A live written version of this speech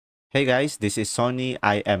Hey guys, this is Sony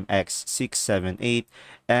IMX678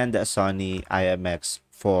 and Sony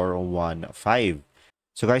IMX415.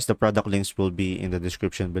 So guys, the product links will be in the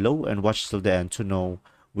description below and watch till the end to know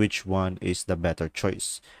which one is the better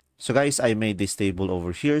choice. So guys, I made this table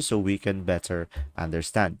over here so we can better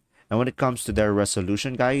understand. And when it comes to their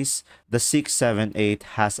resolution guys, the 678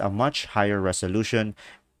 has a much higher resolution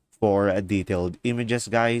for detailed images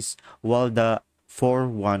guys, while the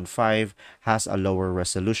 415 has a lower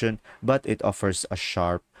resolution but it offers a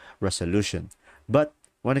sharp resolution. But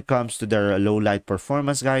when it comes to their low light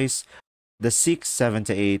performance guys, the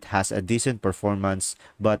 678 has a decent performance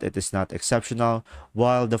but it is not exceptional,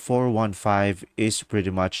 while the 415 is pretty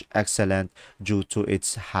much excellent due to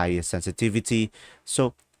its high sensitivity.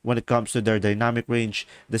 So when it comes to their dynamic range,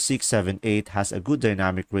 the 678 has a good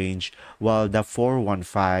dynamic range, while the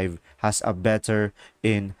 415 has a better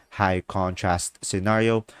in high contrast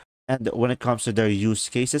scenario. And when it comes to their use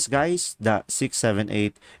cases, guys, the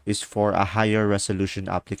 678 is for a higher resolution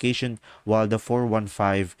application, while the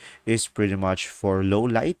 415 is pretty much for low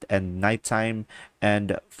light and nighttime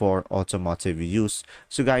and for automotive use.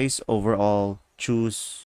 So guys, overall,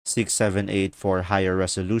 choose 678 for higher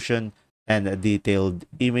resolution and detailed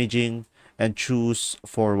imaging, and choose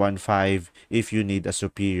 415 if you need a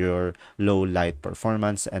superior low light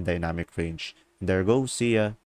performance and dynamic range. There you go. See ya.